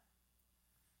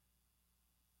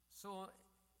 So,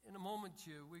 in a moment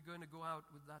here, we're going to go out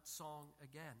with that song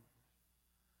again.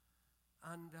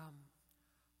 And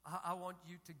I want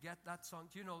you to get that song.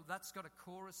 Do you know, that's got a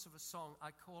chorus of a song. I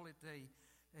call it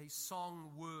a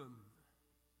song worm.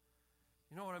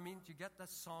 You know what I mean? You get that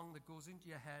song that goes into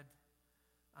your head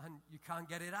and you can't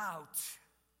get it out.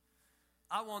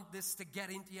 I want this to get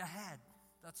into your head.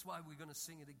 That's why we're going to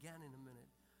sing it again in a minute.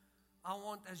 I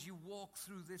want, as you walk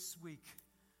through this week,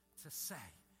 to say,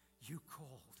 you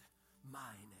called my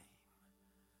name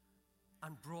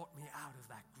and brought me out of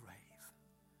that grave.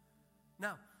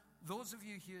 Now, those of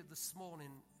you here this morning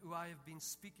who I have been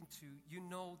speaking to, you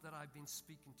know that I've been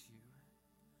speaking to you.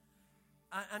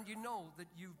 And you know that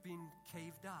you've been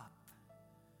caved up.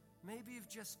 Maybe you've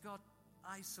just got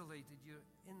isolated. You're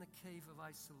in the cave of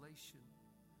isolation.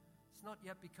 It's not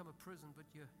yet become a prison, but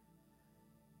you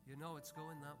know it's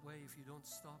going that way if you don't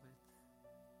stop it.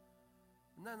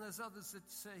 And then there's others that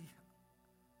say,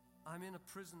 I'm in a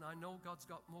prison. I know God's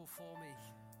got more for me,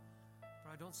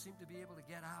 but I don't seem to be able to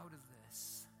get out of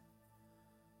this.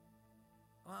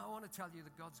 Well, I want to tell you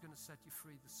that God's going to set you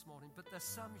free this morning. But there's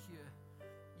some here,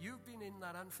 you've been in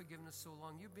that unforgiveness so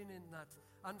long. You've been in that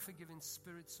unforgiving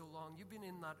spirit so long. You've been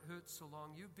in that hurt so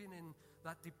long. You've been in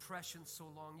that depression so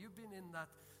long. You've been in that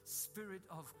spirit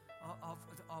of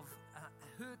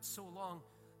hurt so long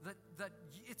that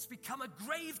it's become a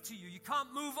grave to you. You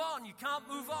can't move on. You can't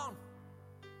move on.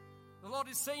 The Lord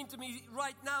is saying to me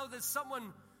right now, there's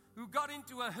someone who got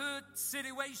into a hurt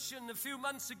situation a few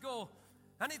months ago,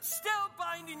 and it's still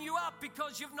binding you up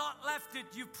because you've not left it.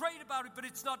 You've prayed about it, but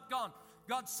it's not gone.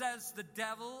 God says the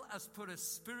devil has put a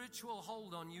spiritual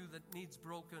hold on you that needs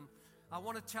broken. I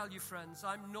want to tell you, friends,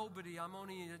 I'm nobody. I'm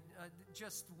only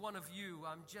just one of you.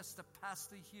 I'm just a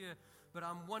pastor here, but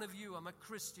I'm one of you. I'm a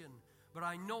Christian. But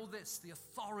I know this, the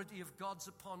authority of God's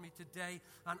upon me today,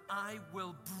 and I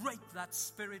will break that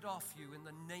spirit off you in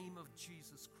the name of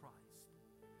Jesus Christ.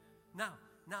 Now,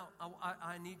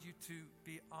 I need you to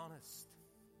be honest.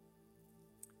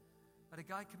 I had a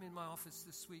guy come in my office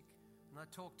this week, and I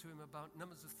talked to him about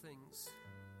numbers of things.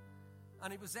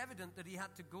 And it was evident that he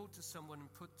had to go to someone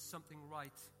and put something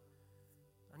right.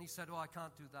 And he said, I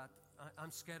can't do that.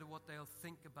 I'm scared of what they'll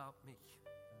think about me.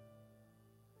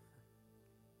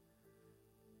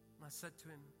 And I said to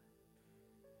him,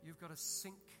 you've got to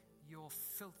sink your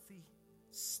filthy,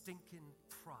 stinking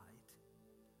pride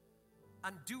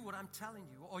and do what I'm telling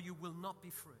you, or you will not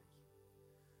be free.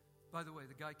 By the way,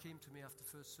 the guy came to me after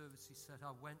first service. He said,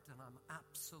 I went and I'm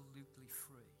absolutely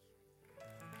free.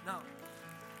 Now,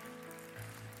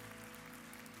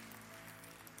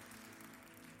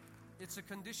 it's a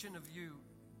condition of you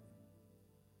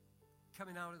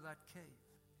coming out of that cave.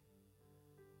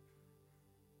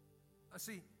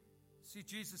 See,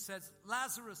 Jesus says,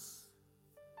 Lazarus,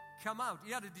 come out.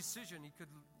 He had a decision. He could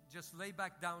just lay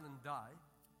back down and die,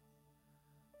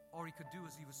 or he could do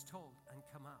as he was told and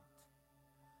come out.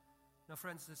 Now,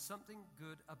 friends, there's something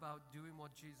good about doing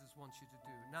what Jesus wants you to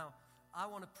do. Now, I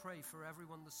want to pray for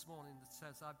everyone this morning that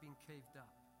says, I've been caved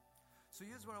up. So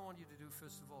here's what I want you to do,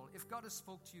 first of all. If God has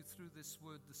spoke to you through this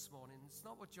word this morning, it's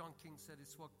not what John King said,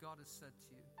 it's what God has said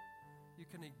to you. You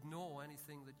can ignore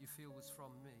anything that you feel was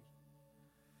from me.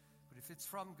 But if it's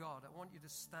from God, I want you to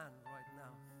stand right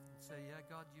now and say, yeah,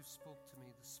 God, you spoke to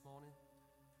me this morning.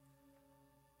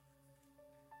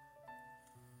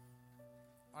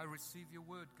 I receive your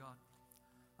word, God.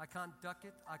 I can't duck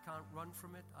it. I can't run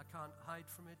from it. I can't hide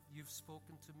from it. You've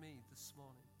spoken to me this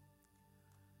morning.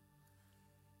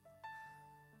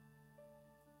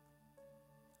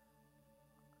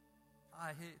 I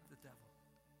hate the devil.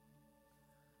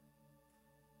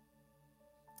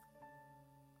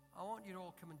 I want you to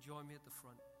all come and join me at the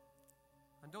front.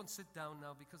 And don't sit down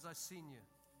now because I've seen you.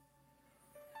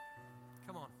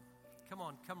 Come on. Come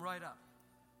on. Come right up.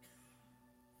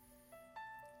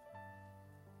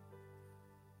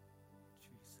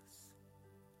 Jesus.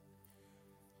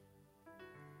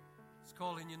 He's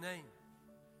calling your name.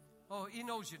 Oh, he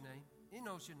knows your name. He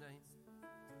knows your name.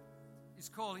 He's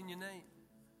calling your name.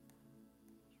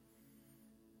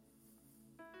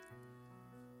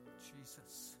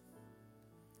 Jesus.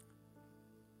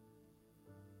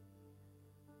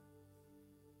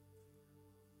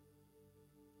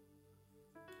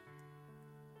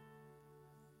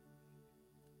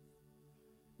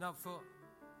 Now,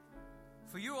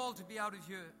 for you all to be out of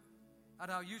here at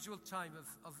our usual time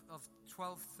of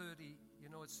 12:30,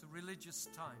 it's the religious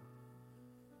time.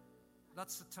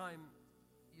 That's the time,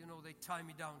 they tie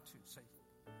me down to. Say,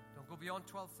 don't go beyond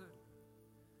 12:30.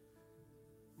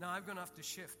 Now, I'm going to have to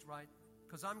shift, right?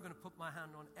 Because I'm going to put my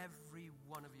hand on every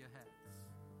one of your heads.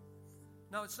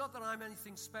 Now, it's not that I'm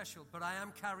anything special, but I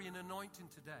am carrying anointing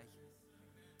today.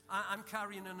 I'm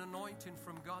carrying an anointing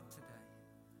from God today.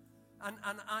 And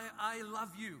I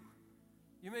love you.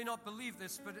 You may not believe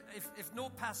this, but if no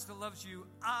pastor loves you,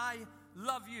 I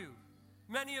love you.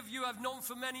 Many of you I've known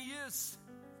for many years.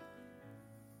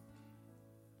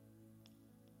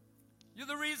 You're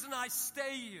the reason I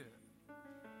stay here.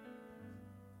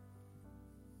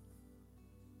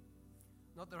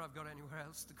 Not that I've got anywhere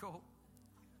else to go.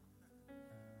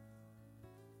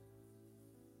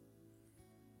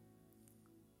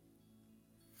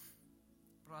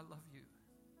 But I love you.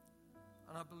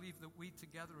 And I believe that we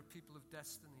together are people of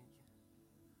destiny.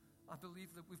 I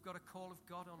believe that we've got a call of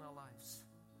God on our lives.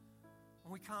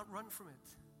 And we can't run from it.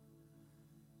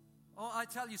 Oh, I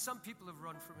tell you, some people have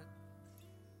run from it.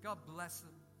 God bless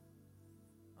them.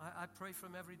 I pray for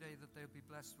them every day that they'll be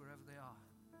blessed wherever they are.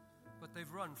 But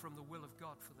they've run from the will of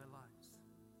God for their lives.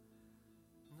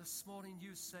 And this morning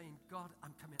you saying, God,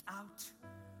 I'm coming out.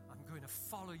 I'm going to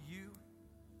follow you.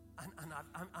 And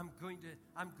I'm going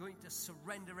to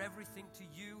surrender everything to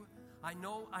you. I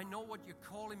know what you're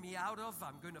calling me out of.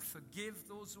 I'm going to forgive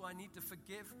those who I need to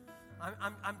forgive.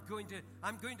 I'm going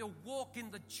to walk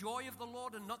in the joy of the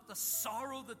Lord and not the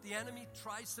sorrow that the enemy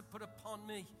tries to put upon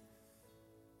me.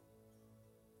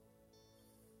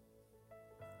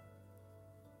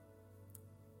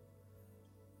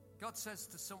 God says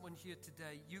to someone here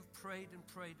today, you've prayed and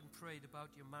prayed and prayed about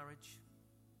your marriage.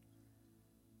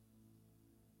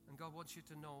 And God wants you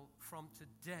to know from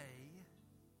today,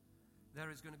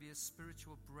 there is going to be a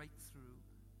spiritual breakthrough.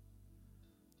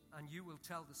 And you will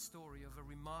tell the story of a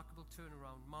remarkable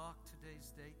turnaround. Mark today's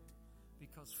date,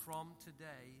 because from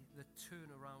today, the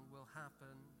turnaround will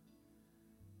happen.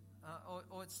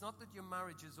 Or it's not that your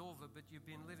marriage is over, but you've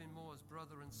been living more as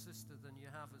brother and sister than you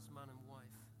have as man and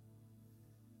wife.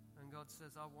 And God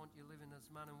says, I want you living as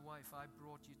man and wife. I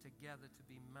brought you together to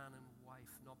be man and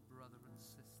wife, not brother and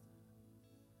sister.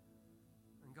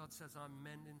 And God says, I'm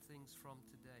mending things from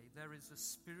today. There is a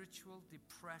spiritual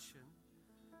depression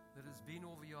that has been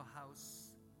over your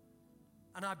house.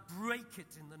 And I break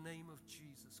it in the name of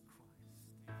Jesus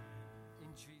Christ.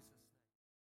 In Jesus'